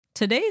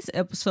Today's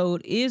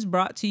episode is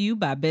brought to you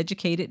by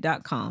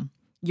Beducated.com,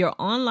 your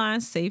online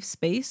safe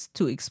space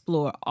to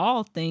explore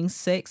all things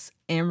sex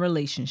and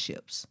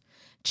relationships.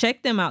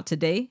 Check them out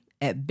today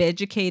at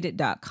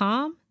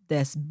Beducated.com.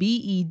 That's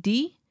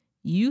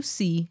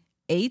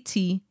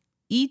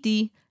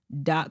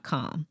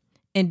BEDUCATED.com.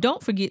 And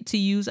don't forget to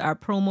use our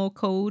promo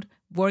code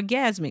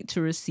VORGASMIC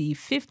to receive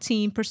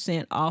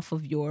 15% off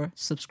of your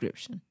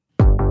subscription.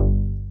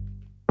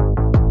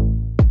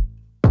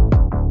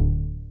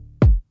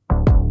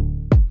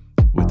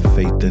 With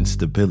faith and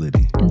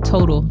stability And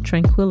total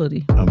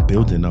tranquility. I'm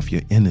building off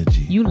your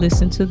energy. You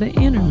listen to the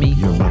inner me.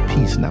 You're my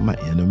peace, not my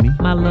enemy.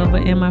 My lover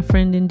and my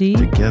friend indeed.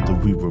 Together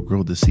we will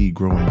grow the seed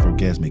growing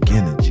orgasmic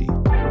energy.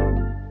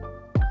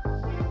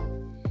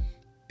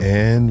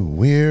 And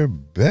we're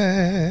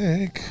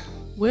back.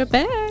 We're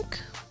back.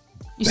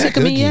 You Back sick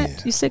of me again.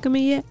 yet? You sick of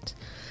me yet?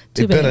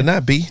 Too It better bad.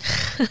 not be.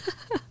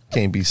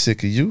 Can't be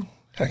sick of you.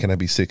 How can I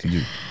be sick of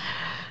you?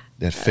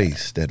 That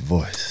face, that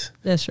voice,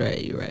 That's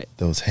right. You're right.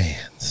 those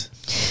hands.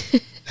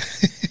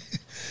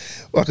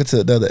 Welcome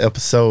to another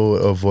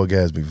episode of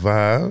Orgasmic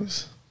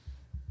Vibes.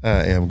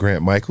 I am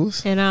Grant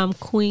Michaels. And I'm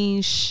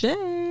Queen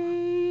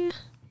Shá.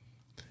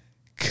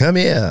 Come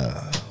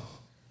here.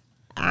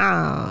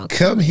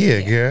 Come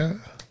here, girl.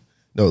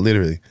 No,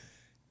 literally.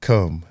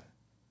 Come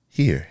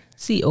here.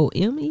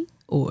 COME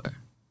or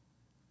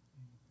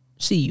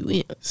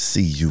CUM?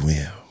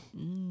 CUM.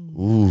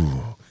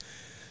 Ooh.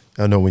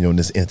 I know when you're on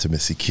this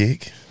intimacy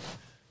kick.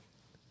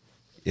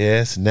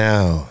 Yes,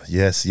 now.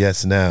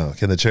 Yes, now.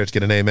 Can the church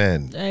get an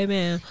amen?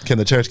 Amen. Can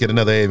the church get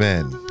another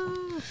amen?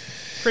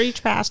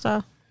 Preach,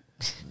 Pastor.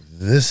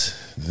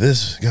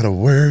 This got a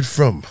word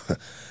from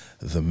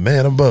the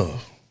man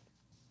above.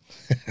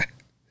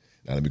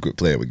 Now let me quit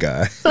playing with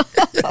God.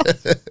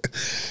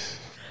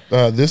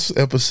 This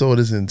episode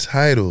is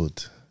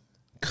entitled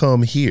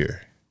Cum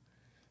Here.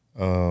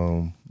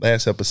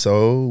 Last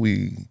episode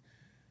we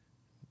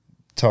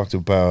talked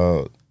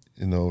about,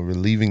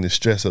 relieving the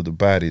stress of the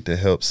body to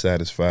help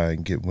satisfy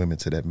and get women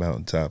to that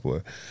mountaintop,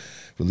 or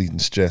relieving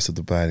the stress of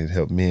the body to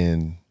help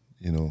men,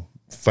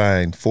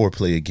 find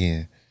foreplay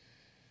again.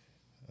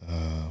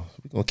 We're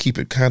going to keep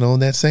it kind of on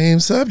that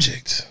same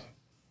subject.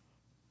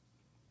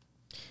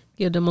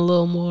 Give them a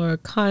little more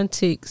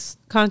context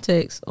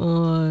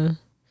on,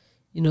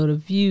 the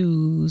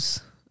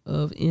views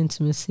of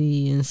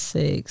intimacy and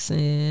sex,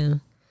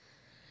 and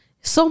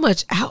so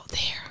much out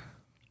there.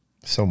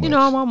 So much.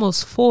 I'm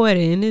almost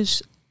 40, and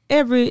it's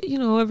every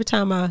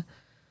time I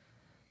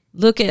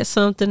look at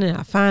something and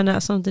I find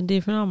out something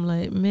different, I'm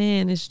like,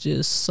 man, it's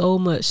just so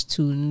much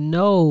to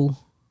know.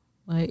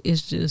 Like,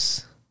 it's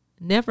just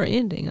never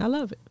ending. I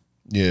love it.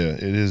 Yeah,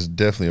 it is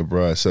definitely a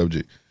broad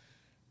subject,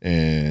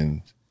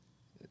 and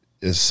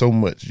it's so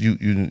much.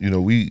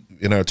 We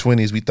in our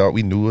 20s we thought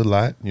we knew a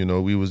lot.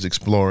 We was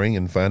exploring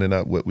and finding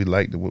out what we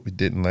liked and what we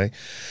didn't like,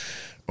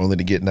 only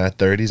to get in our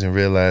 30s and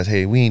realize,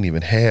 hey, we ain't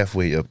even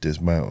halfway up this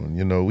mountain.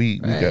 We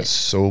got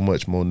so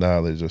much more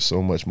knowledge, or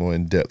so much more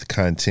in-depth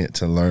content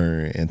to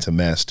learn and to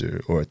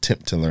master, or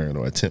attempt to learn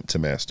or attempt to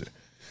master.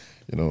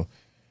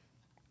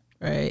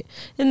 Right.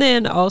 And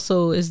then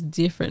also it's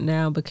different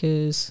now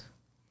because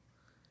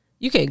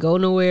you can't go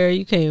nowhere.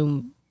 You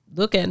can't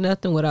look at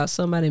nothing without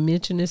somebody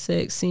mentioning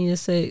sex, seeing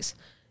sex.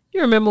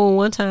 You remember when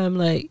one time,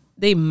 like,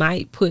 they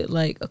might put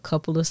like a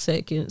couple of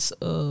seconds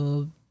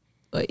of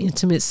an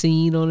intimate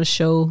scene on a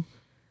show,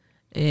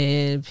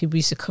 and people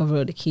used to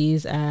cover up the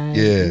kids' eyes.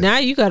 Yeah. Now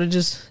you got to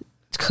just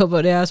cover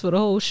up their eyes for the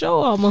whole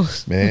show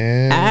almost.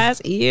 Man.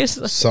 Eyes, ears.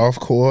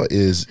 Softcore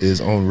is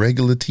on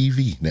regular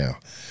TV now,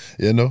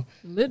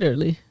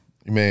 Literally.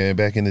 Man,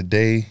 back in the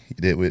day,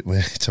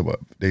 when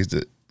they used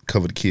to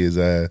cover the kids'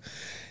 eyes,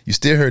 you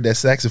still heard that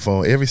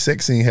saxophone. Every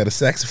sex scene had a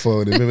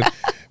saxophone. And remember,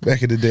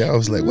 back in the day, I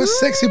was like, what's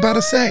sexy about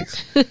a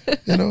sax?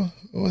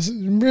 What's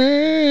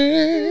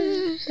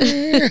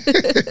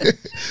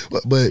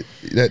but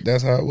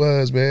that's how it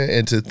was, man.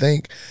 And to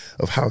think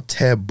of how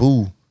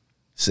taboo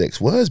sex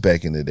was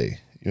back in the day.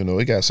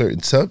 It got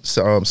certain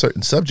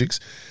subjects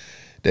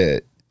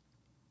that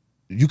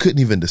you couldn't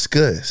even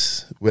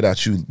discuss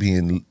without you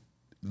being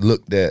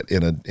looked at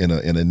in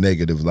a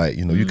negative light.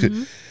 You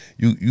couldn't.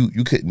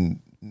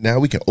 Now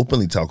we can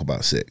openly talk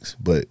about sex,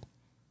 but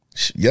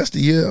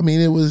yesteryear,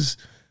 it was,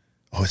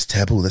 it's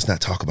taboo. Let's not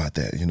talk about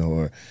that,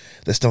 or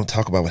let's don't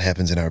talk about what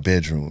happens in our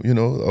bedroom,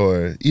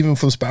 or even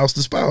from spouse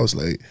to spouse.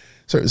 Like,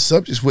 certain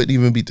subjects wouldn't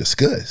even be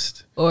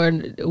discussed. Or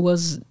it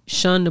was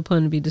shunned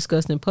upon to be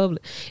discussed in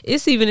public.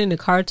 It's even in the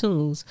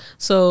cartoons.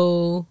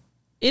 So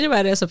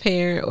anybody that's a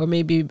parent or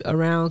maybe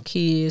around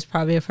kids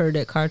probably have heard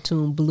that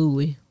cartoon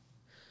Bluey.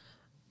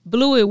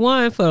 Bluey,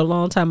 for a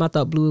long time I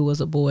thought Bluey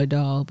was a boy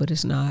doll, but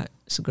it's not.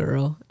 It's a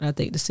girl. I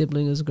think the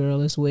sibling is a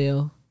girl as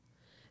well.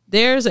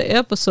 There's an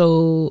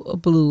episode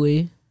of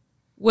Bluey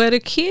where the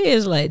kid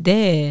is like,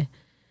 Dad,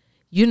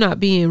 you're not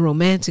being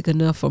romantic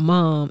enough for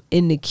Mom.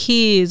 And the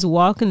kids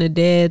walking the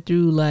dad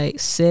through, like,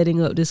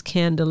 setting up this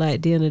candlelight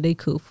dinner. They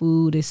cook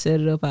food. They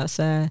set it up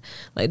outside.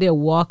 Like, they're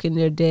walking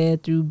their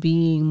dad through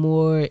being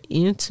more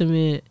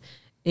intimate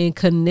and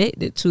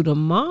connected to the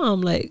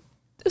mom. Like,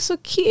 it's a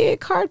kid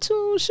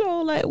cartoon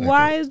show. Like,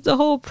 why is the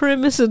whole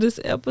premise of this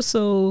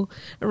episode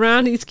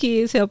around these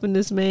kids helping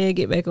this man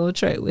get back on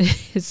track with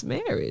his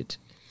marriage?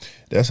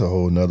 That's a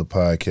whole nother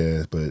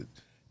podcast, but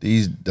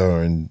these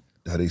darn,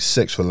 how they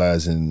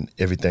sexualizing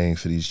everything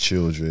for these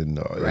children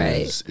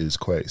is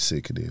quite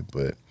sickening.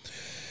 But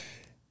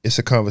it's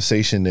a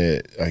conversation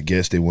that I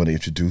guess they want to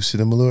introduce to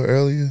them a little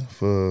earlier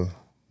for,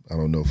 I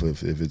don't know if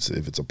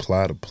it's a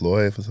plot or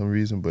ploy for some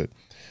reason, but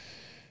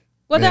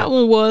that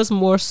one was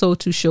more so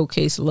to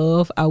showcase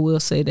love. I will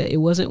say that it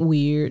wasn't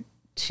weird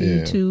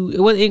it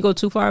didn't go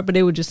too far, but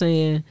they were just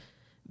saying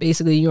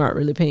basically you aren't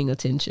really paying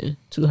attention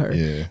to her.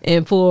 Yeah.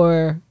 And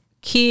for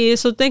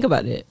kids, so think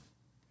about it.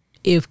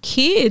 If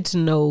kids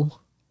know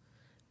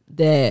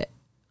that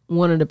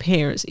one of the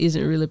parents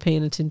isn't really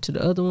paying attention to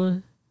the other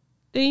one,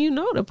 then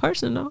the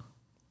person know.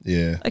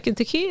 Yeah. Like if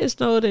the kids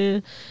know,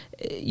 then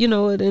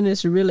then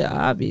it's really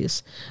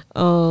obvious.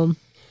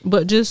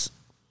 But just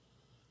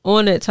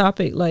on that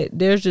topic, like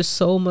there's just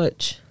so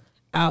much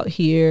out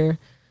here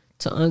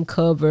to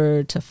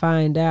uncover, to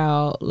find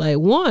out. Like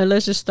one,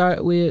 let's just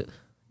start with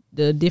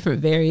the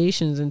different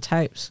variations and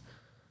types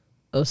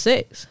of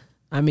sex.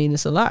 I mean,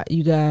 it's a lot.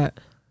 You got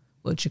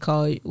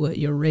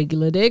your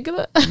regular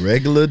degular?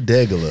 Regular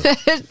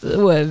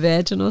degular. What,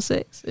 vaginal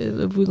sex,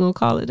 if we're going to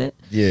call it that?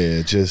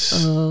 Yeah,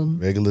 just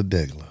regular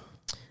degular.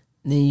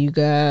 Then you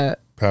got...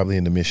 Probably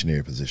in the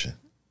missionary position.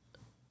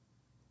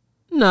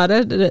 No,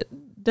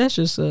 that's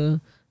just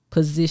a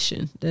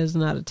position. That's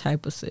not a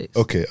type of sex.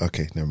 Okay,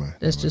 never mind.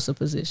 That's just a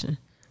position.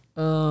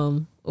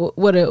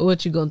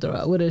 What you going to throw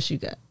out? What else you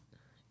got?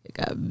 You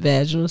got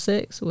vaginal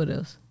sex. What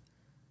else?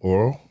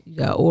 Oral. You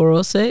got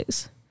oral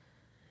sex.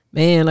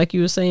 Man, like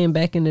you were saying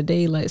back in the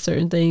day, like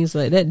certain things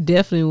like that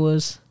definitely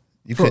was,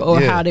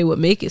 how they would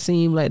make it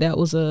seem like that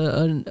was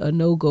a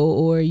no-go,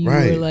 or you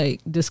were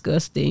like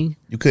disgusting.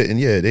 You couldn't,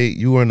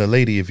 you weren't a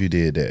lady if you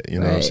did that, you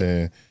know what I'm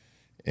saying?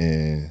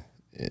 And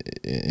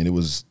it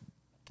was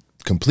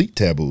complete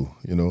taboo,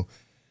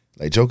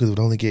 like jokers would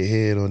only get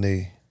head on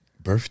their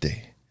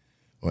birthday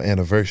or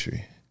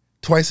anniversary.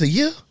 Twice a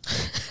year?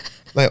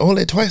 Like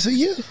only twice a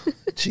year?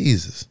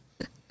 Jesus.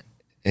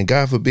 And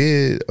God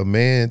forbid a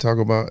man talk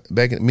about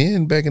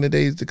men back in the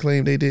days to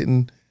claim they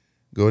didn't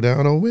go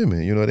down on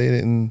women. They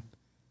didn't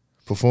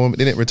perform,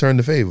 they didn't return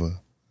the favor.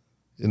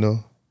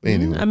 But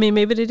anyway. I mean,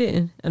 maybe they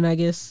didn't. And I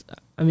guess,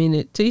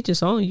 to each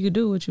his own. You can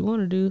do what you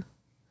want to do.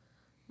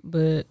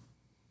 But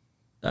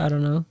I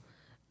don't know.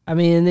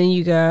 And then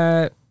you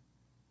got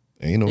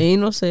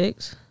anal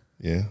sex.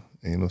 Yeah,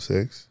 anal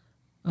sex.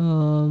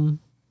 Or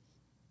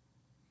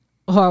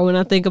when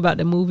I think about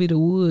the movie The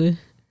Wood,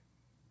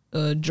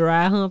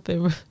 dry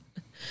humping.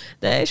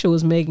 That actually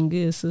was Megan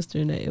Good's sister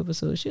in that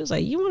episode. She was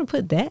like, "You want to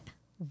put that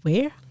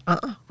where?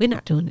 We're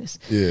not doing this."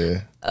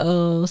 Yeah.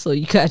 So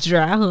you got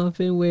dry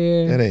humping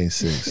where that ain't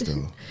sex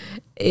though.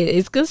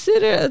 It's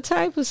considered a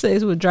type of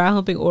sex with dry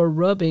humping or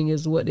rubbing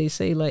is what they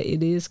say. Like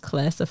it is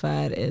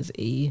classified as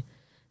a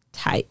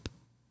type.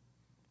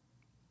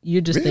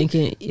 You're just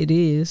thinking it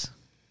is.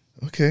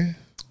 Okay.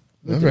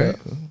 All right.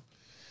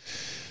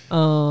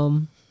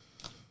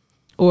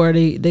 Or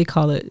they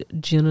call it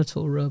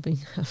genital rubbing.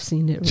 I've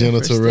seen it.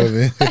 Genital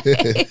rubbing.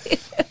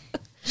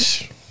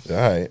 All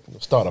right. We'll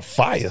start a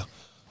fire.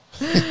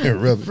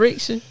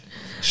 Friction.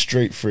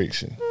 Straight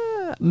friction.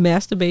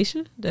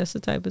 Masturbation. That's the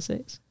type of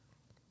sex.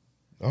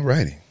 All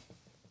righty.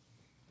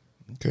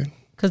 Okay.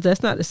 Because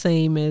that's not the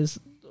same as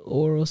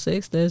oral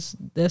sex. That's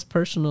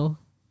personal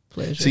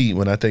pleasure. See,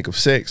 when I think of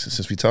sex,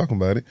 since we're talking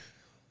about it,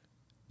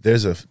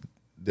 there's a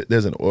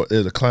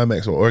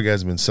climax or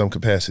orgasm in some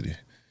capacity.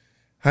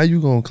 How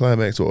you gonna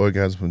climax or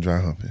orgasm from dry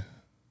humping?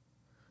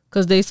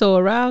 Because they so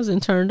aroused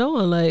and turned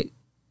on, like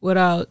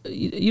without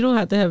you don't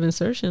have to have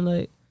insertion,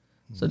 like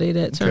so they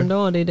that turned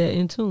on, they that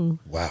in tune.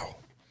 Wow.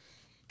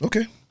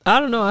 Okay.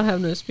 I don't know. I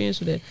have no experience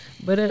with that,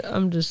 but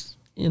I'm just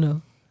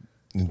And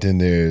then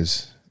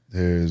there's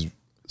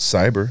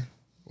cyber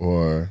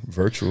or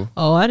virtual.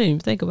 Oh, I didn't even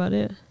think about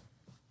it.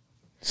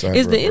 Cyber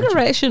is the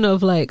interaction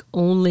of like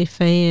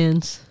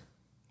OnlyFans?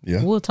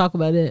 Yeah, we'll talk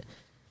about it.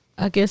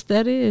 I guess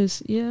that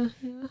is, yeah.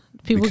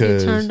 People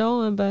get turned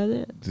on by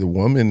that. The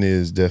woman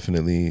is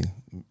definitely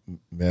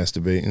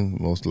masturbating.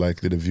 Most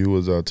likely the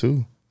viewers are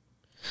too.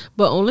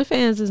 But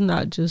OnlyFans is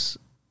not just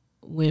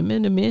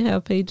women. The men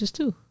have pages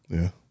too.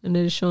 Yeah. And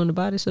they're just showing the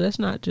body. So that's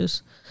not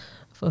just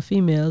for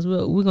females.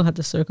 We're going to have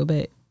to circle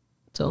back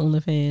to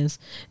OnlyFans.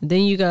 And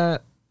then you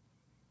got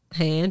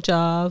hand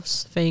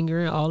jobs,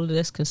 fingering. All of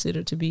that's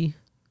considered to be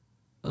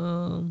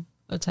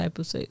a type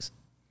of sex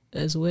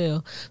as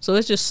well. So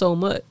it's just so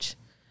much.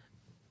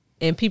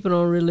 And people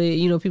don't really,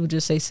 people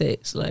just say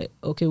sex. Like,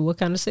 okay, what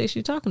kind of sex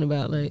you talking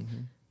about? Like,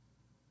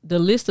 the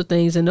list of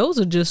things, and those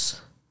are just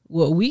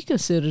what we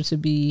consider to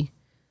be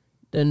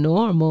the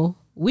normal.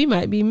 We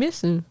might be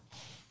missing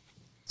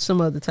some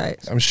other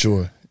types. I'm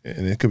sure.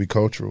 And it could be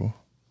cultural.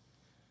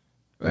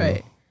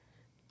 Right.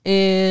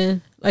 And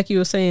like you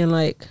were saying,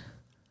 like,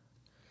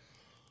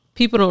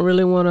 people don't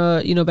really want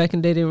to, back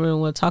in the day, they didn't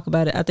really want to talk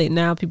about it. I think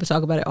now people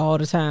talk about it all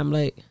the time.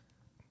 Like,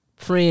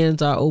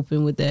 friends are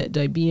open with that,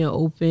 like being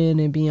open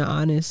and being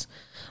honest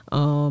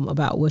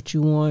about what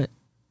you want,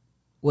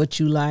 what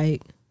you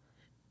like.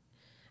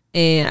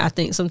 And I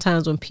think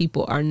sometimes when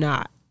people are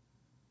not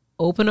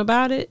open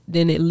about it,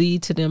 then it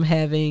leads to them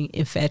having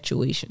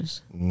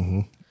infatuations.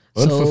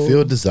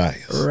 Unfulfilled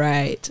desires.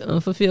 Right.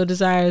 Unfulfilled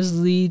desires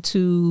lead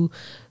to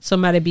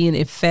somebody being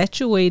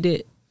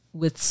infatuated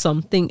with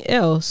something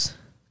else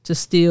to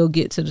still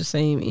get to the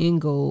same end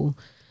goal.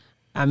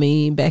 I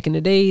mean, back in the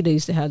day, they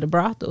used to have the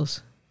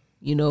brothels,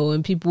 you know,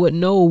 and people would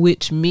know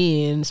which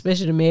men,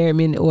 especially the married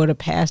men or the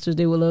pastors,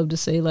 they would love to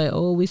say like,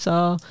 oh, we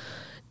saw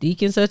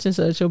Deacon such and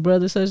such or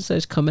brother such and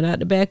such coming out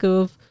the back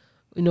of,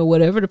 you know,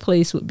 whatever the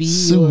place would be.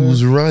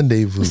 Sue's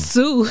Rendezvous.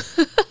 Sue.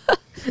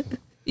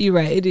 You're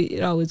right.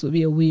 It always would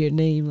be a weird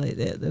name like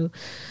that, though.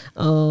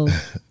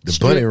 The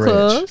Bunny Ranch.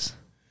 Clubs,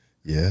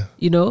 yeah.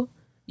 you know,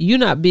 you're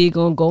not big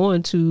on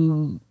going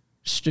to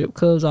strip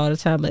clubs all the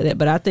time like that,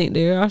 but I think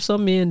there are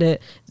some men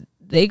that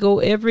they go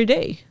every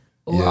day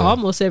or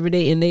almost every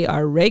day, and they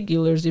are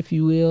regulars, if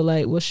you will.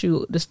 Like, well,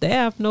 shoot, the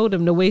staff know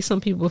them the way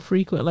some people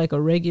frequent like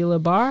a regular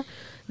bar.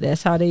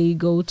 That's how they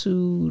go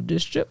to the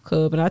strip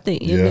club. And I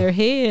think in their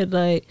head,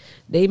 like,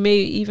 they may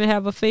even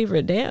have a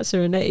favorite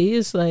dancer, and that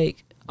is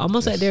like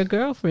almost like their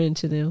girlfriend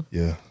to them.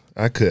 Yeah.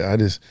 That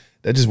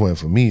just wasn't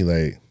for me.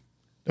 Like,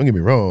 don't get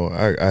me wrong,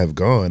 I've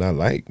gone.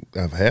 I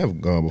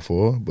have gone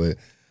before, but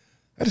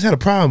I just had a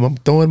problem. I'm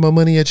throwing my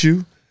money at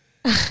you,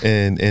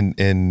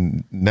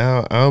 and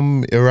now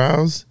I'm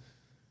aroused,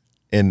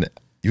 and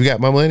you got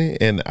my money,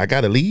 and I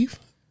gotta leave.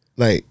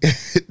 Like,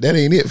 that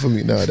ain't it for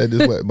me. No, that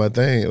just wasn't my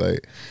thing.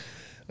 Like,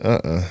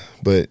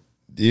 But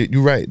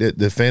you're right.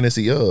 The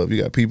fantasy of,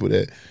 you got people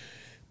that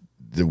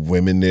the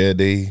women there,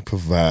 they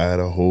provide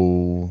a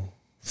whole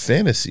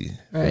fantasy.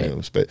 Right. You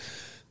know,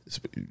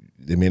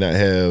 they may not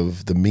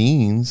have the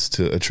means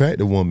to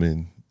attract a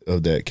woman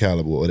of that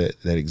caliber or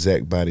that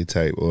exact body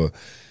type or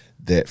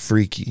that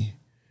freaky,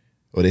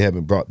 or they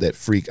haven't brought that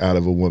freak out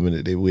of a woman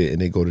that they with,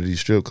 and they go to these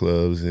strip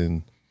clubs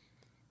and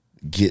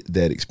get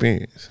that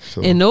experience.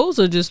 So, and those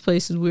are just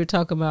places we're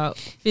talking about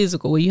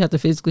physical, where you have to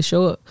physically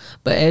show up.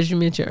 But as you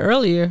mentioned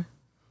earlier,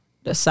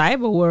 the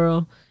cyber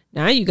world,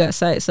 now you got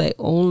sites like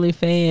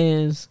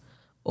OnlyFans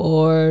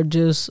or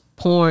just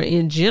porn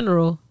in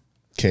general.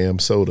 Cam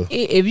Soda.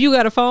 If you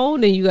got a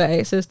phone, then you got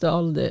access to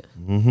all of that.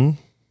 Mm-hmm.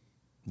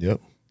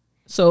 Yep.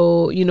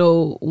 So, you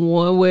know,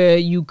 one where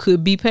you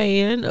could be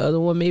paying, the other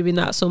one maybe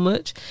not so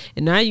much.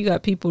 And now you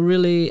got people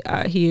really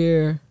out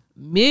here,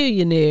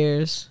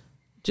 millionaires,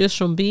 just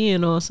from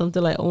being on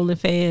something like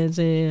OnlyFans,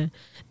 and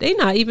they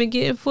not even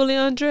getting fully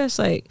undressed.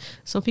 Like,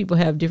 some people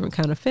have different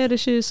kind of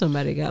fetishes.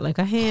 Somebody got like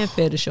a hand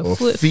fetish or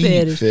foot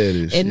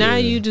fetish. And now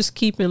you just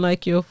keeping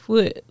like your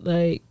foot,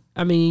 like,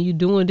 I mean, you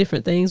doing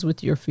different things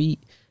with your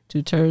feet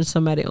to turn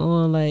somebody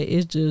on. Like,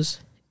 it's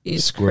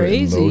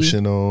squirting crazy.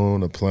 Lotion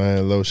on,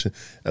 applying lotion.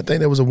 I think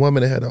there was a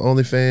woman that had an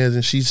OnlyFans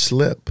and she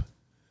slept.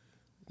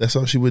 That's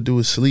all she would do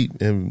is sleep,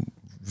 and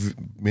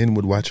men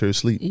would watch her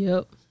sleep.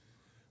 Yep.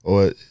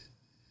 Or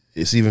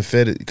it's even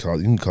fetish. You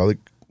can call it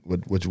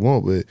what you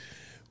want, but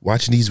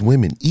watching these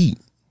women eat,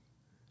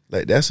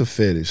 like, that's a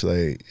fetish.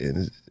 Like,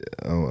 and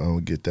I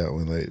don't get that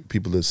one. Like,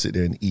 people that sit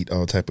there and eat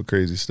all type of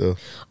crazy stuff.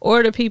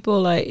 Or the people,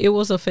 like, it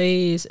was a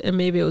phase, and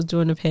maybe it was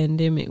during the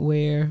pandemic,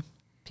 where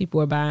people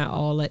were buying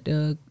all like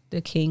the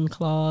king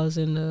claws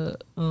and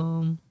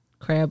the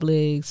crab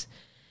legs,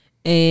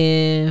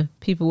 and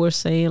people were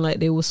saying like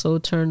they were so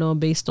turned on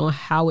based on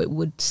how it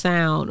would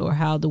sound or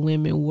how the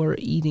women were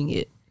eating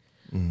it.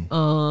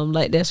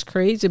 Like, that's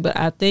crazy. But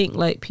I think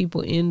like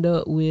people end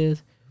up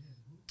with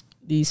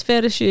these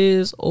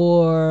fetishes,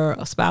 or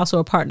a spouse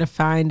or a partner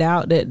find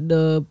out that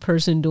the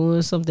person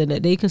doing something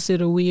that they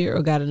consider weird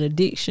or got an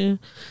addiction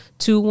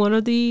to one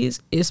of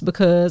these. It's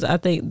because I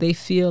think they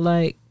feel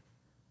like,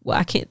 well,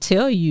 I can't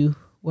tell you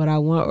what I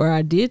want, or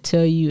I did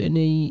tell you, and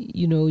then,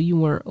 you know, you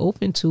weren't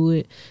open to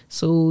it.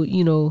 So,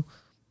 you know,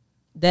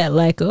 that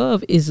lack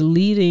of is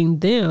leading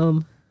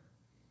them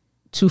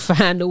to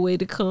find a way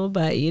to come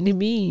by any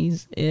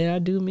means. And I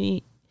do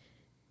mean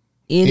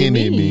any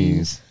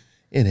means.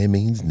 Any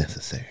means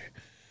necessary.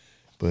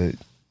 But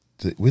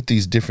with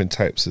these different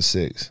types of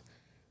sex,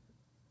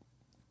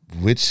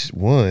 which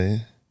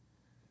one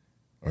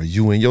are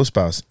you and your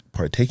spouse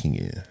partaking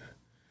in?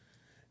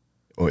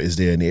 Or is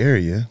there an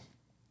area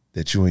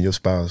that you and your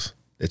spouse,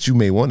 that you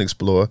may want to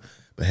explore,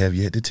 but have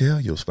yet to tell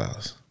your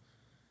spouse?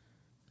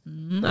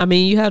 I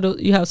mean,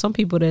 you have some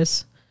people they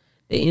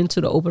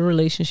into the open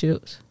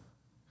relationships.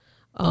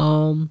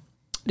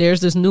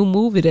 There's this new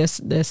movie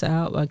that's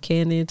out by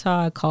Candy and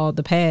Todd called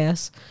The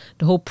Pass.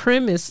 The whole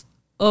premise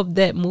of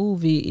that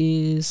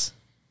movie is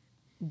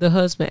the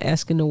husband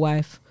asking the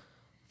wife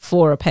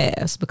for a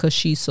pass because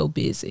she's so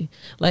busy.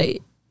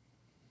 Like,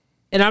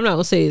 and I'm not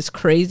gonna say it's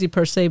crazy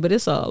per se, but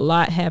it's a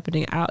lot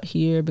happening out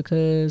here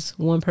because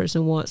one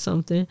person wants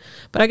something.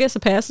 But I guess a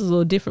pass is a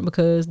little different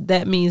because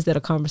that means that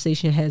a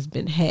conversation has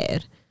been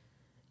had,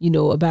 you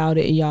know, about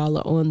it, and y'all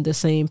are on the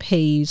same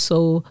page.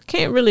 So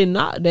can't really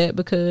knock that,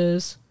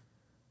 because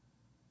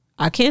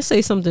I can't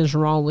say something's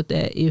wrong with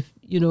that if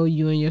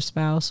you and your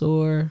spouse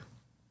or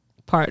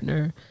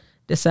partner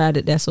decide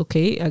that that's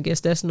okay. I guess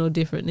that's no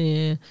different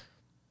than,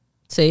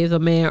 say, if a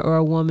man or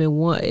a woman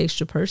want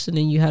extra person,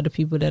 and you have the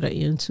people that are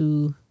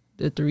into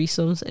the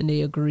threesomes and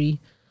they agree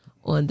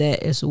on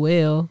that as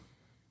well.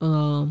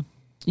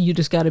 You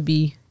just got to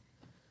be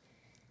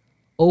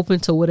open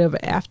to whatever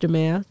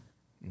aftermath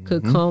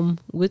could come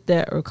with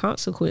that or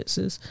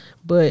consequences,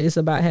 but it's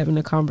about having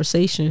a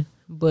conversation.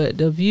 But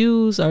the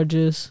views are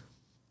just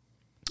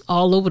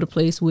all over the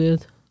place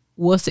with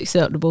what's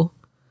acceptable,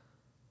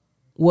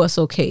 what's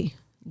okay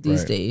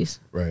these days.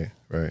 Right.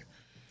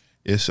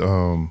 It's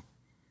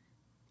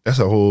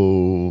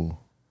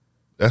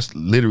that's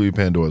literally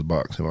Pandora's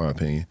box, in my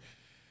opinion.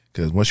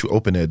 Because once you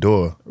open that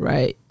door,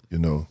 right, you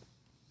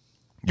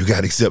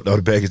got to accept all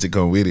the baggage that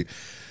come with it,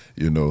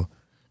 And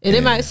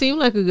it might seem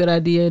like a good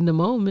idea in the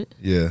moment.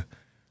 Yeah,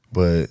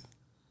 but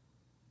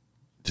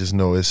just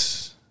know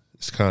it's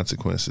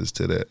consequences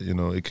to that,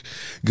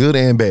 good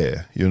and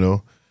bad,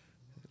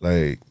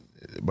 Like,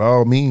 by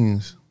all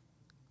means,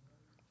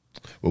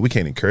 well, we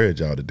can't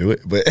encourage y'all to do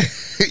it, but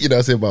what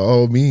I'm saying, by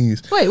all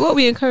means. Wait, what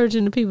we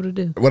encouraging the people to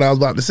do? What I was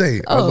about to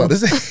say.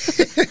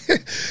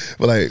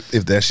 But like,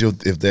 if that's your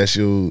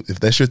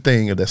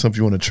thing, if that's something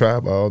you want to try,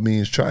 by all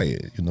means try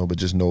it, but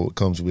just know what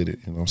comes with it.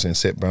 You know what I'm saying?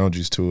 Set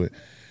boundaries to it.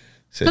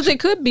 Because it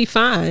could be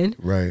fine.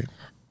 Right.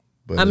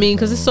 But I mean,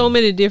 because there's so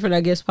many different,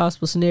 I guess,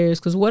 possible scenarios.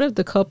 Because what if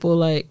the couple,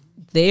 like,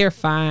 they're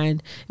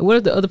fine, and what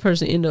if the other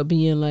person end up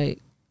being like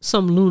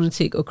some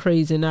lunatic or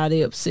crazy, and now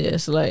they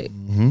obsessed, like,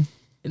 and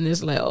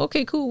it's like,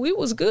 okay, cool, we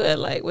was good,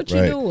 like, what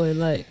you doing,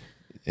 like,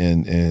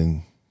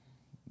 and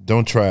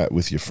don't try it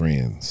with your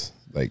friends,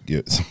 like,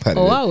 somebody.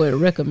 I would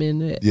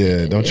recommend that.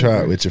 Yeah, don't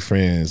try it with your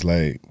friends,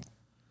 like,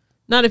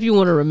 not if you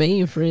want to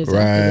remain friends.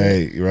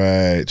 Right.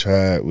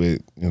 Try it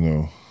with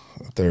a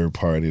third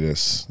party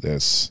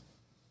that's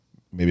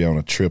maybe on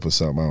a trip or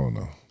something. I don't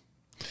know.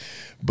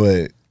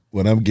 But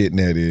what I'm getting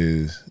at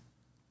is,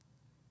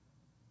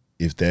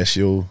 if that's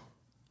your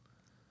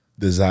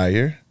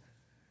desire,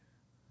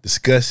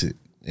 discuss it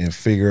and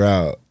figure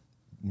out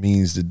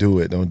means to do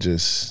it. Don't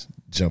just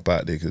jump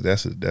out there, because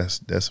that's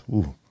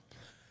ooh.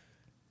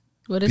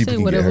 What they say,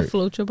 whatever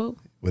floats your boat.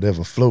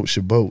 Whatever floats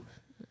your boat.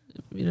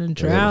 You done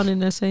drown in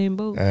that same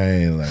boat. I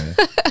ain't lying.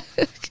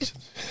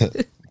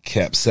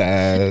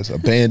 Capsize,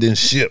 abandoned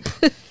ship.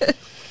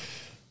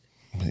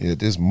 Yeah,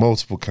 there's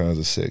multiple kinds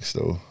of sex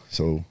though.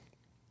 So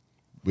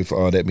with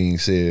all that being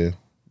said,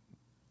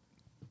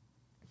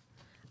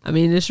 I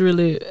mean, it's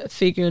really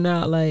figuring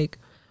out, like,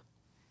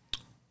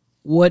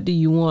 what do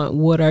you want?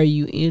 What are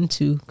you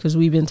into? Because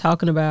we've been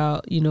talking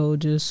about,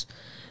 just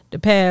the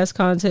past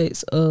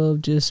context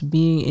of just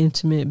being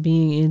intimate,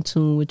 being in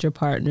tune with your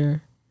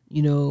partner,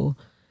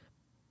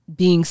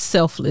 being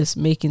selfless,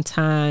 making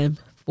time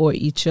for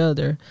each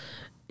other,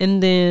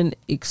 and then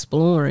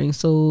exploring.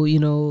 So,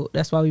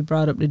 that's why we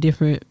brought up the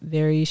different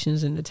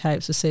variations and the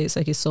types of sex.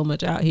 Like, it's so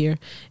much out here.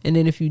 And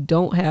then if you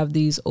don't have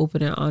these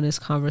open and honest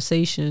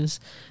conversations,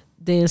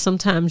 then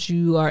sometimes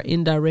you are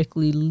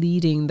indirectly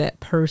leading that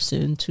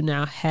person to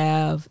now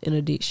have an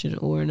addiction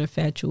or an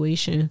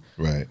infatuation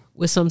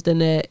with something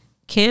that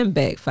can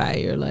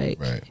backfire. Like,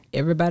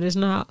 everybody's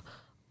not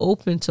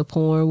open to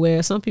porn,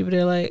 where some people,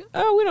 they're like,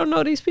 oh, we don't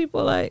know these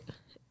people. Like,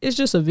 it's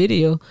just a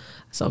video.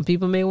 Some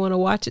people may want to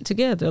watch it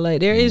together.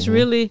 Like, there is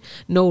really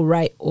no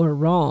right or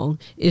wrong.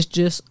 It's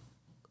just,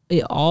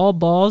 it all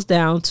boils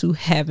down to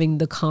having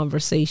the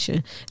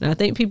conversation. And I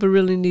think people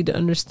really need to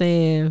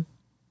understand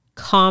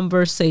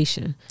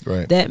conversation.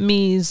 That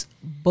means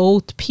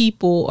both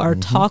people are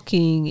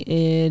talking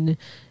and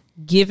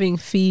giving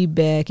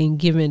feedback and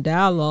giving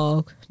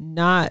dialogue,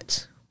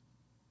 not,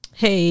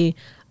 hey,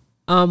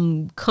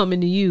 I'm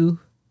coming to you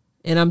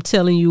and I'm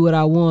telling you what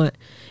I want,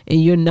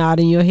 and you're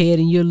nodding your head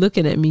and you're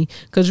looking at me.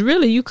 Because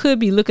really, you could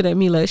be looking at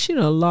me like she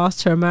done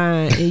lost her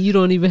mind, and you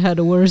don't even have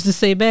the words to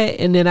say back.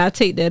 And then I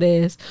take that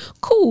as,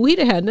 cool, we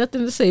done had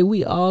nothing to say.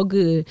 We all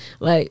good.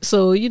 Like,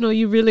 so,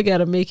 you really got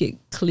to make it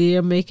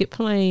clear, make it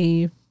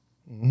plain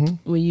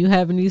when you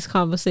having these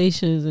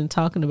conversations and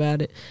talking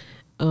about it.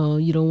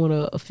 You don't want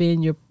to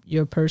offend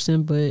your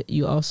person, but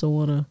you also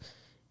want to,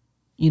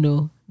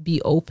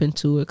 be open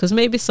to it. Because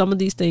maybe some of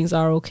these things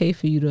are okay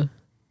for you to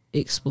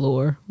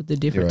explore with the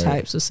different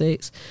types of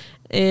sex.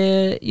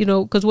 And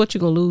because what you're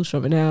gonna lose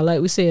from it. Now,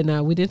 like we said,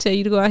 now we didn't tell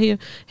you to go out here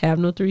have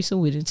no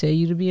threesome. We didn't tell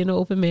you to be in an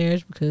open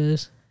marriage,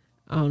 because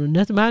I don't know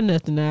nothing about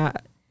nothing. Now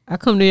I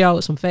come to y'all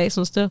with some facts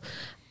and stuff.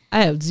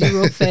 I have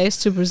zero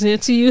facts to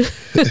present to you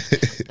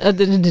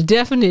other than the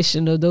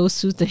definition of those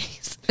two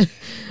things.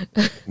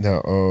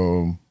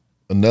 Now,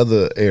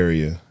 another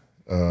area,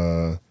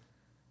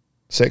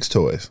 sex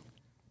toys.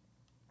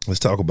 Let's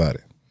talk about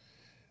it.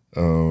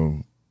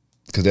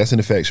 Because that's an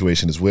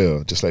infatuation as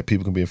well. Just like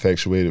people can be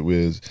infatuated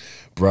with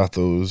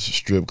brothels,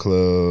 strip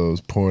clubs,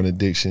 porn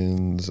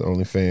addictions,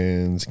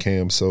 OnlyFans,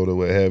 cam soda,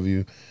 what have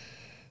you.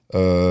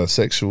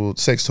 Sex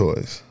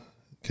toys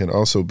can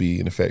also be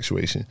an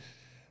infatuation.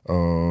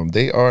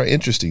 They are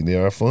interesting. They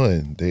are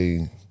fun.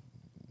 They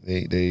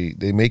take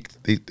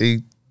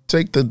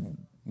the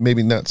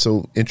maybe not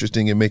so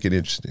interesting and make it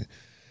interesting.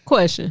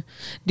 Question: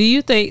 do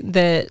you think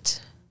that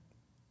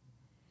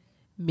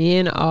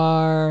men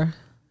are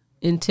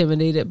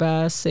intimidated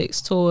by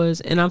sex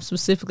toys? And I'm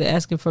specifically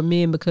asking for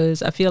men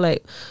because I feel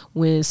like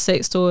when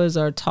sex toys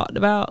are talked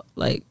about,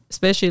 like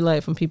especially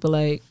like from people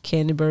like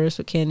Candy Burst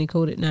with Candy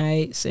Coated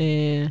Nights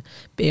and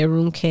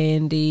Bedroom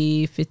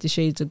Candy, 50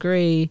 Shades of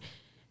Grey,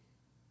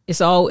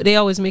 they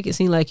always make it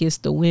seem like it's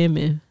the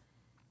women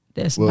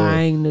that's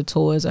buying the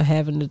toys or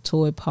having the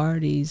toy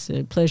parties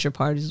and pleasure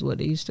parties is what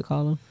they used to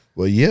call them.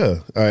 Well, yeah.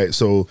 All right.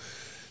 So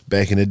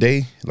back in the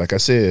day, like I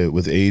said,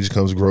 with age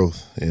comes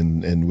growth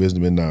and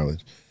wisdom and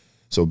knowledge.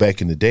 So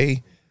back in the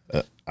day,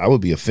 I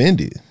would be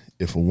offended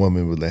if a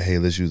woman was like, "Hey,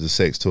 let's use a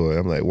sex toy."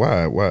 I'm like,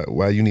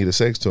 "Why you need a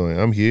sex toy?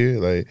 I'm here.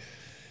 Like,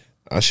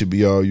 I should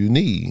be all you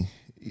need."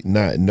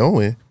 Not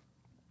knowing,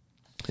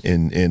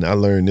 and I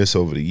learned this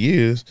over the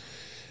years.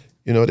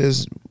 You know,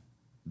 there's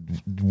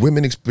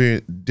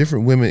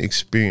different women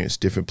experience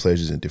different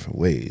pleasures in different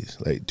ways.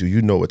 Like, do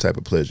you know what type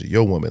of pleasure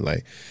your woman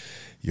like?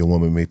 Your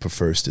woman may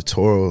prefer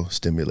clitoral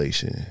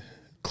stimulation,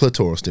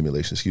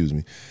 excuse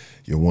me.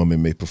 Your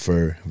woman may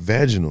prefer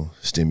vaginal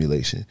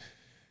stimulation.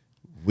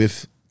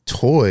 With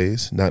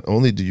toys, not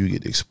only do you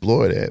get to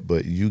explore that,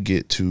 but you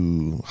get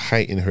to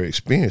heighten her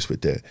experience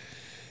with that.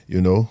 You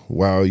know,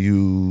 while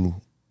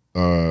you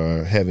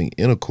are having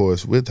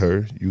intercourse with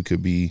her, you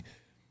could be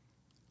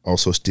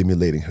also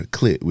stimulating her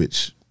clit,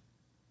 which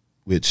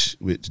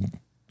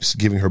is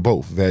giving her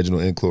both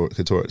vaginal and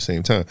clitoral at the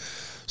same time.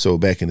 So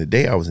back in the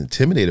day, I was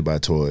intimidated by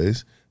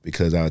toys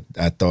because I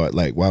thought,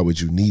 like, why would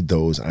you need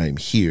those? I'm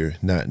here,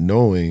 not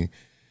knowing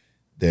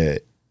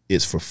that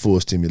it's for full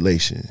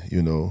stimulation.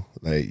 You know,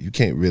 like, you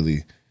can't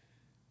really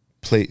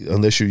play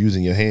unless you're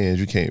using your hands.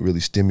 You can't really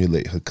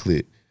stimulate her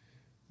clit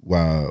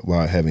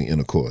while having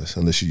intercourse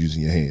unless you're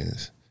using your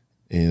hands.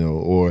 You know,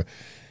 or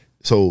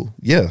so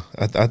yeah.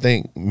 I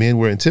think men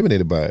were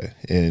intimidated by it,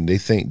 and they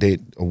think they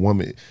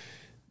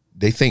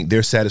think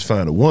they're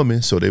satisfying a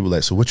woman, so they were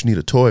like, "So what you need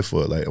a toy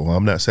for?" Like, "Well,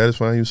 I'm not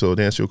satisfying you." So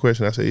to answer your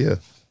question, I say, "Yeah."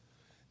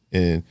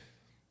 And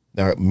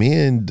now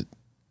men,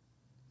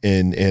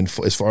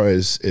 as far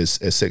as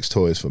sex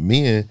toys for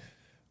men,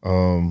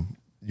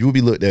 you would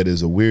be looked at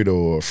as a weirdo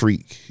or a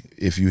freak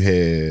if you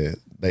had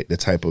like the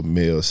type of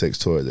male sex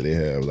toy that they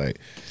have, like.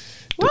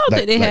 Well, I don't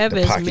think they have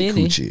the as pocket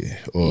many. Coochie,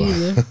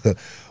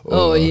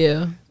 or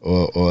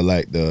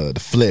like the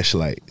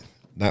fleshlight.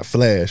 Not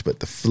flash, but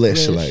the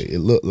fleshlight. It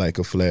looked like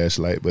a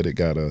flashlight, but it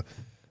got a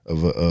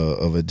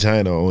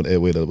vagina on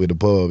it where the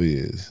bulb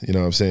is. You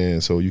know what I'm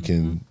saying? So you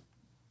can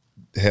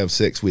have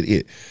sex with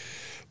it.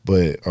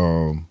 But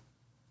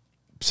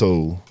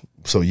so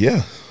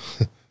yeah.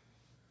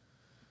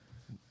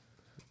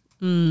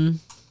 So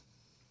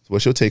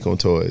what's your take on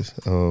toys?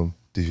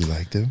 Do you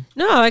like them?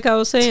 No, like I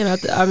was saying,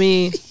 I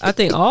mean, I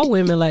think all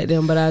women like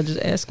them, but I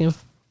just asking.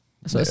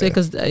 So I say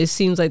because it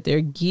seems like they're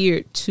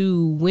geared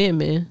to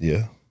women.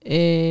 Yeah.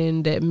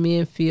 And that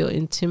men feel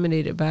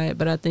intimidated by it,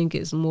 but I think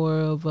it's more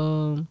of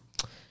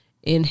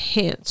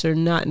enhance or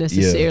not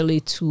necessarily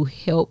to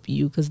help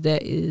you, because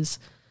that's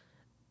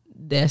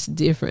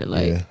different.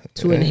 Like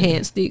to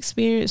enhance the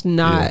experience.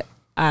 Not,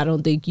 I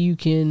don't think you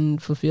can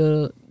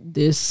fulfill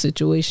this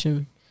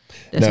situation.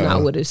 That's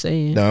not what it's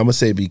saying. Now I'm gonna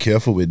say be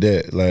careful with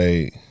that.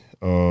 Like,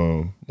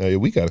 now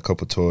we got a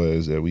couple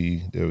toys that we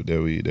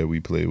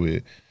play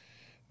with,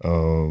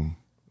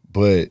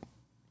 but.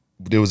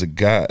 There was a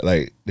guy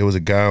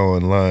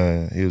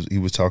online. He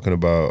was talking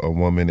about a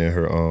woman and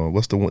her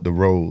what's the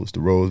rose. The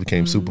rose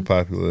became super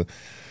popular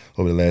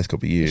over the last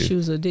couple of years. She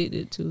was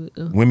addicted to it,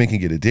 though. Women can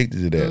get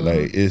addicted to that.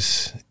 Like,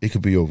 it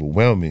could be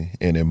overwhelming.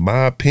 And in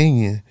my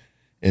opinion,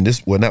 and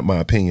this, well, not my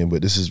opinion,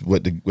 but this is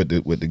what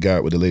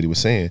the lady was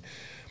saying.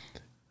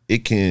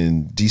 It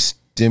can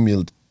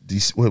destimulate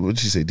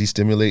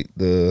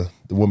the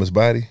woman's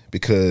body,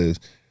 because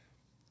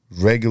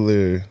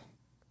regular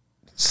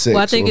sex.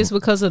 Well, I think it's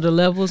because of the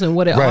levels and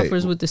what it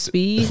offers with the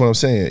speed. That's what I'm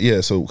saying.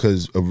 Yeah, so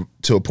because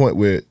to a point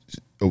where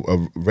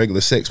a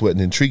regular sex wasn't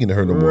intriguing to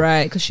her no more.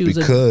 Right, because she was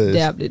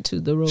adapted to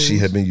the rose. She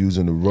had been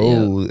using the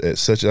rose at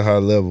such a high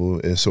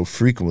level and so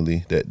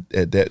frequently that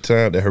at that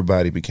time that her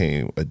body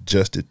became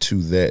adjusted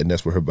to that, and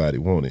that's what her body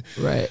wanted.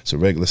 Right. So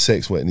regular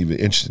sex wasn't even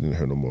interested in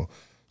her no more.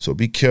 So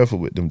be careful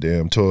with them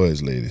damn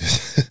toys,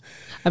 ladies.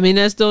 I mean,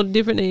 that's no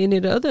different than any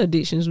of the other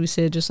addictions we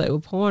said. Just like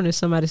with porn, if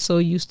somebody's so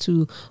used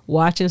to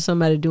watching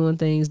somebody doing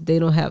things they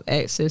don't have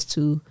access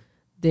to,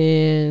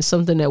 then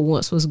something that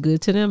once was good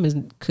to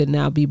them could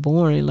now be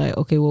boring. Like,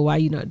 okay, well, why are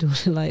you not doing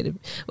it like that?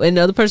 And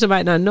the other person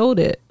might not know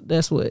that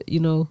that's what,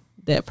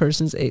 that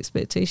person's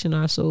expectation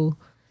are. So,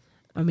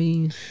 I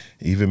mean.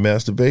 Even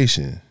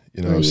masturbation,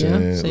 you know what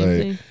I'm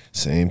saying?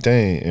 Same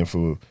thing. And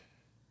for,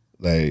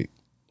 like,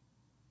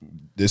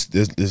 let's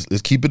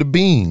keep it a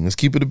bean. Let's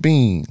keep it a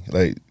bean.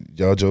 Like,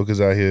 y'all jokers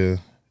out here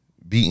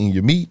beating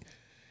your meat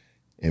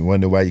and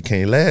wonder why you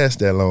can't last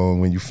that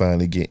long when you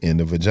finally get in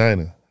the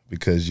vagina,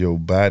 because your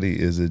body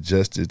is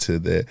adjusted to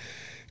that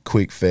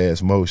quick,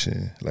 fast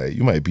motion. Like,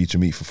 you might beat your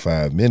meat for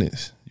 5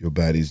 minutes. Your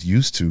body's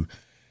used to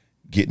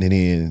getting it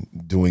in,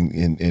 doing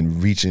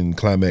and reaching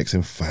climax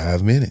in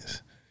 5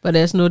 minutes. But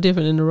that's no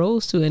different than the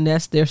Rose too, and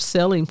that's their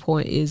selling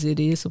point. Is it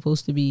is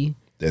supposed to be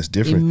that's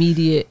different.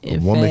 Immediate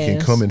and a woman fast.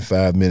 can come in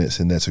 5 minutes,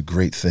 and that's a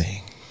great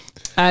thing.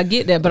 I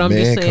get that, but I'm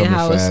just saying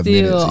how it's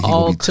still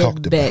all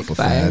could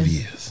backfire. 5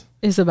 years.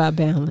 It's about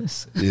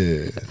balance.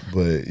 Yeah,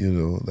 but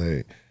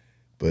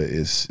but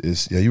it's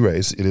yeah, you're right.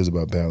 It is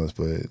about balance,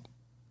 but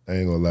I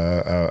ain't gonna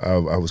lie.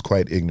 I was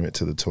quite ignorant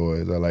to the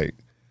toys. I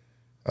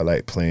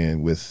like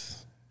playing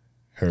with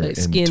her like and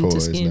skin toys.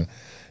 to skin. Now.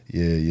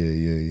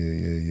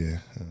 Yeah.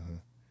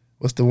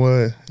 What's the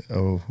one?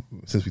 Oh,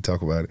 since we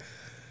talk about it,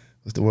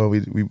 what's the one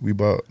we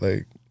bought?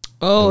 Like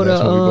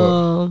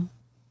the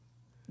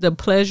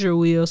pleasure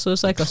wheel. So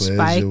it's like a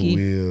spiky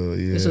wheel.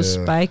 Yeah, it's a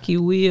spiky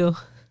wheel.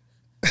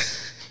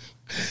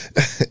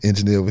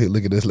 Engineer over here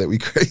look at us like we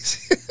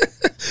crazy.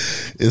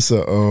 It's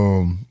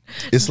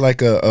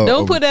like a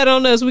don't put that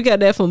on us. We got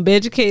that from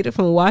Beducated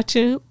from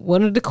watching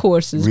one of the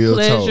courses. Real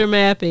pleasure talk.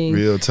 mapping.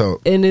 Real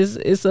talk. And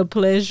it's a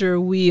pleasure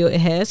wheel.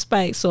 It has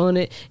spikes on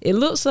it. It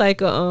looks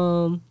like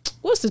a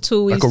what's the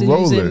tool we like used to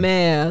use roller. in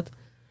math?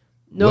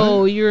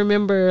 No, What? you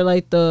remember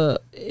like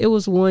it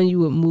was one you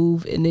would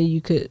move and then you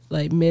could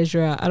like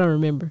measure out. I don't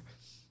remember.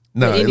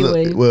 No, but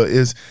anyway.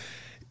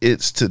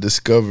 It's to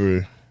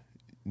discover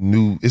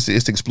new. It's to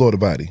explore the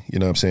body. You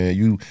know what I'm saying?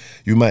 You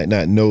might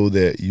not know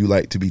that you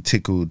like to be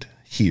tickled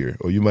here,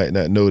 or you might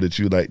not know that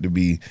you like to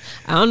be.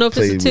 I don't know if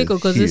it's a played tickle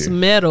with because it's here.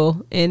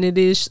 metal and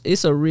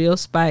it's a real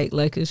spike.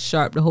 Like it's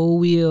sharp. The whole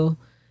wheel.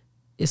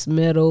 It's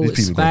metal. These It's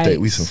people gonna spikes.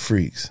 think we some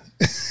freaks.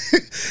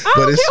 I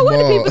don't care what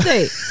the people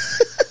think.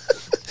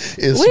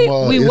 It's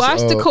small. We It's,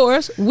 watched the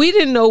course. We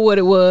didn't know what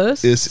it was.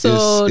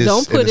 So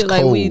don't put it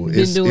like we've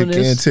been doing It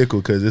this. can tickle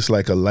because it's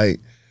like a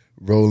light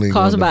rolling.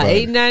 Costs on the about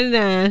body.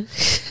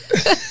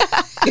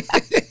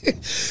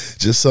 $8.99.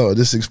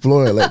 Just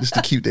exploring, like just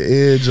to keep the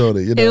edge on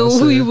it. You know what I'm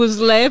And we saying? was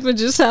laughing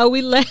just how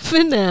we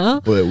laughing now.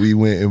 But we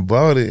went and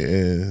bought it,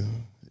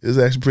 and it was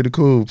actually pretty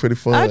cool, pretty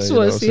fun. I just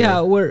want to see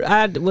how it worked.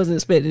 I wasn't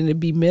expecting it to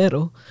be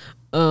metal.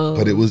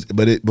 But it was.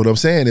 But I'm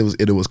saying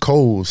it was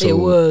cold. So it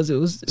was.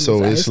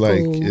 So it's ice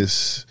like cold.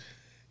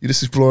 you're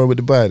just exploring with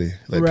the body,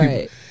 like right.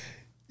 people.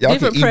 Y'all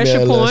Different can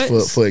pressure email us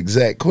points. for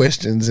exact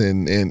questions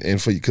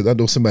and for because I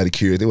know somebody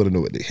curious. They want to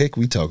know what the heck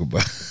we talk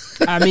about.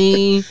 I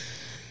mean,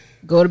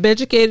 go to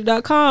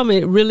beducated.com.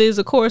 It really is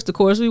a course. The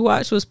course we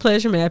watched was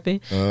pleasure mapping.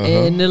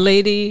 And the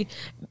lady,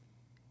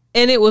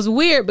 and it was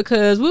weird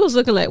because we was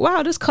looking like,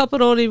 wow, this couple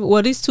don't even,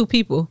 well, these two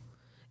people.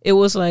 It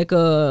was like,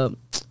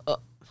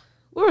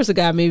 where was the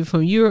guy maybe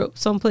from Europe,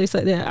 someplace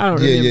like that? I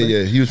don't remember.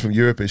 Yeah. He was from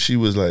Europe and she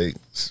was like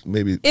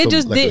maybe. It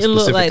just like a didn't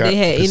look like they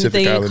had Pacific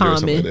anything in Islander or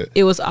something common. like that.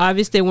 It was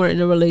obvious they weren't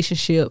in a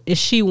relationship, and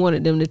she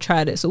wanted them to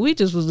try that. So we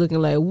just was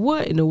looking like,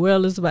 what in the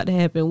world is about to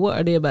happen? What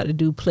are they about to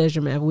do? Pleasure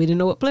map. We didn't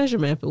know what pleasure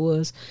map it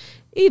was.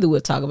 Either we'll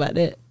talk about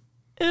that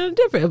in a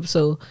different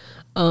episode.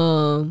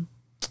 But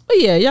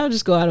yeah, y'all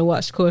just go out and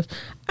watch the course.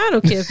 I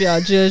don't care if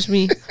y'all judge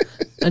me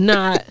or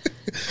not,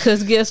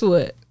 because guess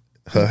what?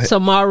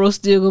 Tomorrow's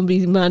still gonna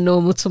be my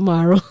normal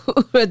tomorrow,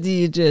 whether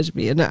you judge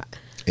me or not.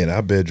 And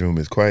our bedroom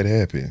is quite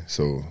happy.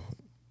 So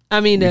I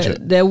mean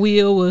that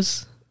wheel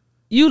was,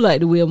 you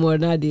liked the wheel more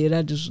than I did.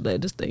 I just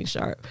let this thing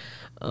sharp.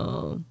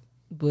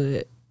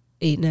 But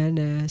 $8.99,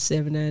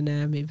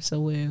 $7.99, maybe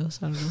somewhere else.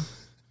 I don't know.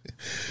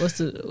 What's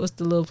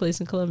the little place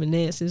in Columbia?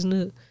 Nancy's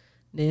Nook.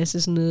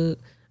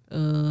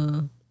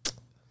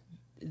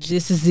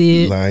 This is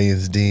it.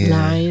 Lion's Den.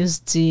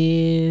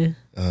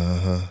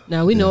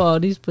 Now we know all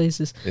these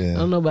places. Yeah. I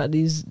don't know about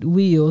these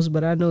wheels,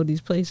 but I know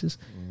these places.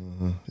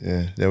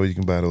 Yeah, that where you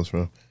can buy those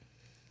from.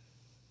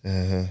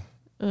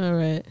 All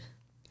right.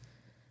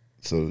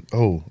 So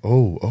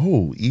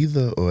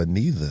either or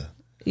neither.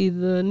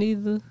 Either,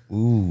 neither.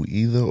 Ooh,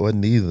 either or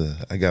neither.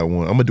 I got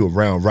one. I'm gonna do a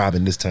round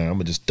robin this time. I'm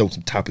gonna just throw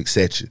some topics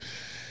at you,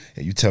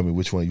 and you tell me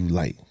which one you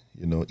like.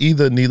 You know,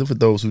 either, neither. For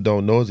those who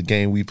don't know, is a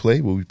game we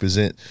play where we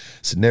present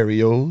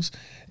scenarios,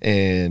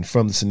 and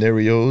from the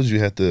scenarios, you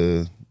have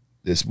to.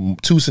 There's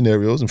two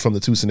scenarios, and from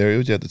the two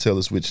scenarios, you have to tell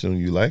us which one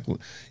you like.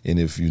 And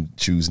if you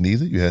choose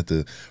neither, you have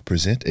to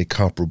present a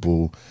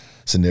comparable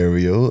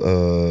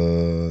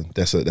scenario.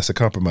 That's a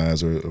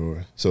compromise,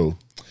 or so.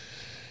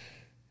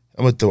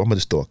 I'm gonna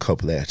just throw a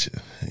couple at you,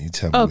 and you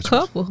tell me which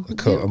couple. One. A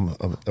couple.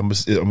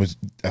 Yeah.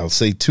 I'll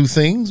say two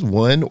things,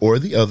 one or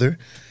the other,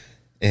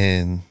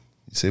 and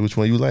you say which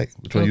one you like,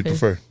 which one you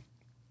prefer,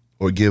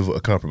 or give a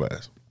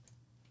compromise.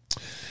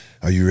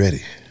 Are you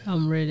ready?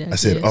 I'm ready. I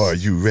said, are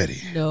you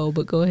ready? No,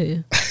 but go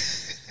ahead.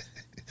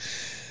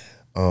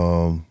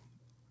 On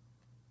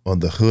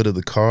the hood of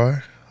the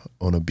car,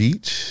 on a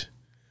beach,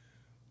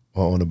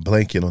 or on a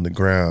blanket on the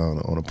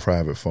ground on a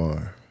private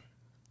farm?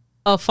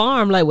 A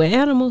farm, like with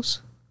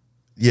animals?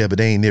 Yeah, but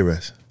they ain't near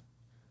us.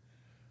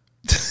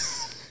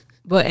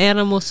 But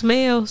animal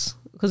smells,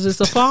 because it's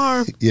a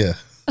farm. Yeah.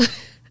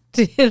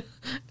 The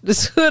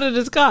hood of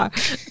this car.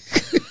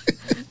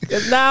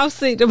 Because now I'm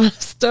sick to my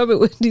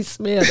stomach with these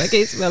smells. I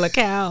can't smell a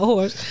cow, a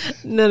horse,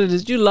 none of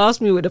this. You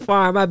lost me with the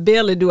farm. I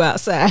barely do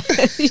outside.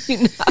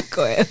 You're not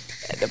going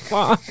at the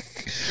farm.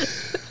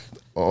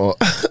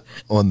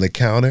 on the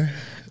counter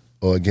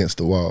or against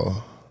the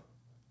wall?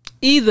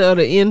 Either of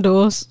the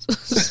indoor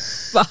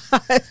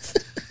spots.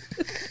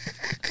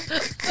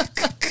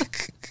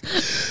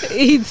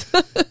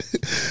 Either.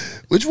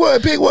 Which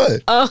one? Pick one.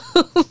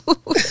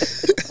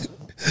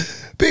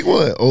 Pick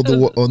one.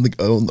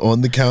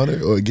 On the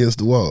counter or against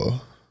the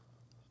wall?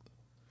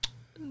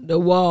 The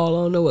wall.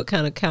 I don't know what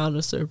kind of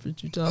counter surface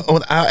you're talking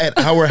about. At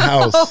our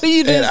house. Oh,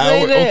 you didn't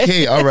say that.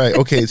 Okay, all right.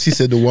 Okay, she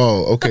said the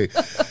wall. Okay.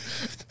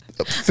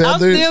 Feathers. I'm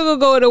still gonna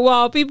go with the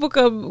wall. People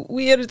come.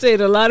 We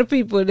entertain a lot of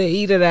people that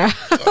eat at our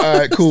house. All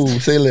right, cool.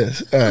 Say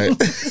less. All right.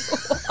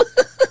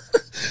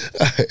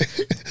 All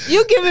right.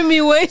 You giving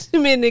me way too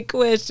many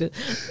questions.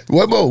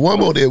 One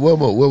more. Then one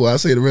more. I'll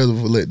say the rest of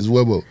it for later. Just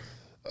one more.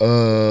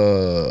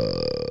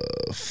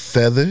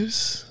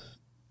 Feathers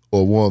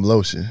or warm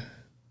lotion?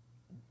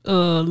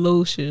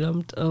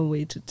 Lotion. I'm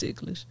way too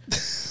ticklish.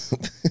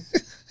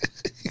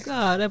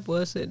 God, that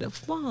boy said the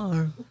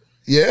farm.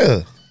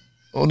 Yeah.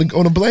 On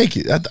a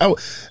blanket. I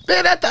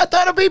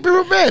thought it'd be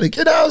romantic.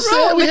 You know what I'm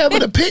saying? We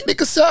having a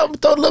picnic or something,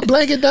 throw a little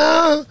blanket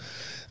down.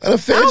 I'm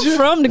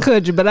from the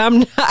country, but I'm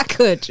not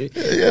country.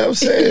 You know what I'm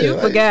saying? You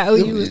forgot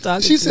who you was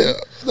talking to. She said,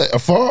 like, a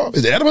farm?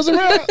 Is the animals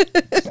around?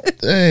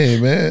 Dang,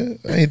 man.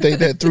 I ain't think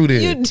that through there.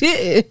 You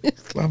did.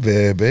 My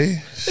bad, babe.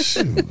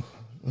 Shoot.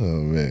 Oh,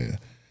 man.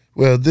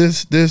 Well,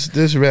 this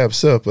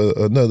wraps up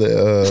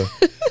another,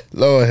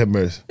 Lord have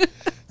mercy.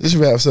 This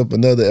wraps up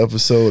another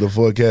episode of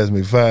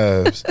Orgasmic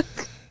Vibes.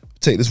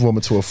 Take this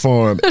woman to a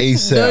farm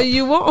ASAP. No,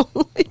 you won't.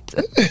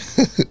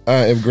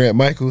 I am Grant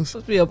Michaels.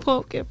 Supposed to be a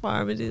pumpkin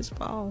farm in this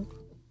fall.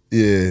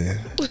 Yeah.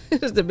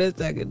 That's the best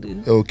I could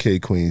do. Okay,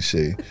 Queen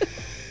Shá.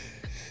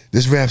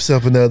 This wraps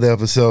up another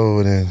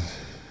episode, and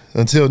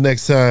until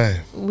next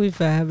time, we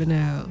vibing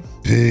out.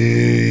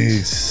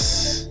 peace.